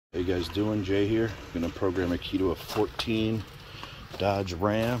How you guys doing? Jay here. I'm gonna program a key to a 14 Dodge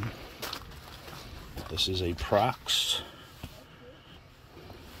Ram. This is a prox.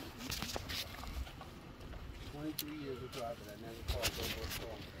 23 years of driving, I never called over a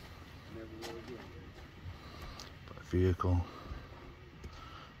storm. Never will again. Vehicle,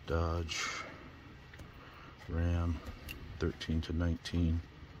 Dodge Ram, 13 to 19.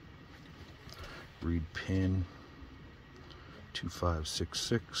 Read pin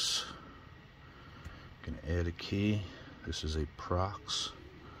 2566. Gonna add a key. This is a prox.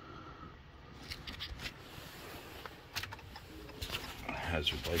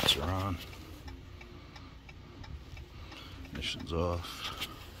 Hazard lights are on. Ignition's off.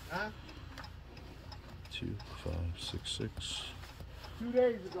 2566. 2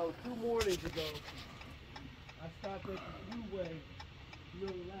 days ago, 2 mornings ago, I stopped at the freeway. You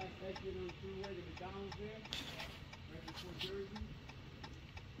know the last exit on the freeway, the McDonald's there, right before Jersey?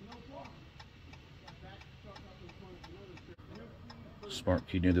 No problem. Got back, stuck up in front of another. Smart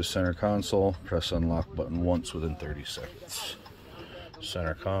key near the center console. Press unlock button once within 30 seconds.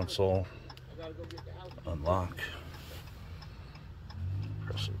 Center console. Unlock.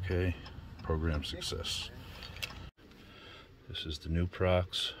 Press OK. Program success. This is the new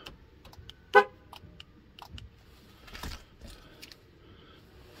prox.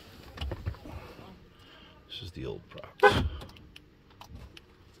 This is the old prox.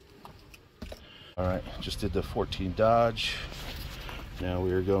 Alright, just did the 14 Dodge. Now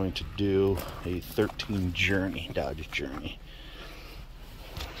we are going to do a 13 Journey, Dodge Journey.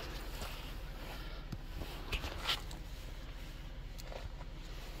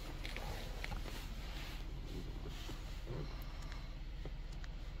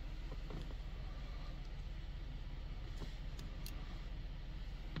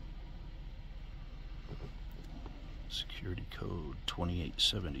 Security code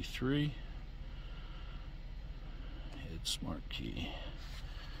 2873. Hit smart key.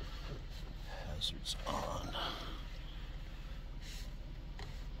 Hazards on.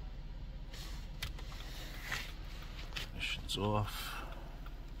 Ignition's off.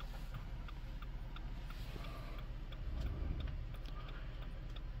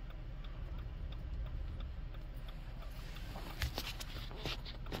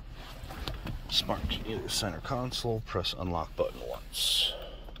 Smart key to the center console. Press unlock button once.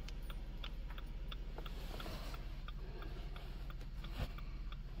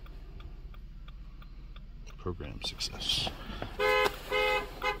 Program success.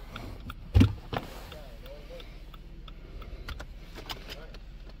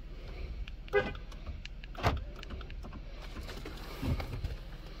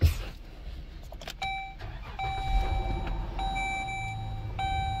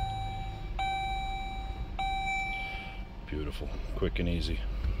 Beautiful, quick and easy.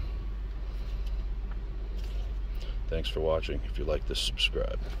 Thanks for watching. If you like this,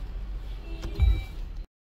 subscribe.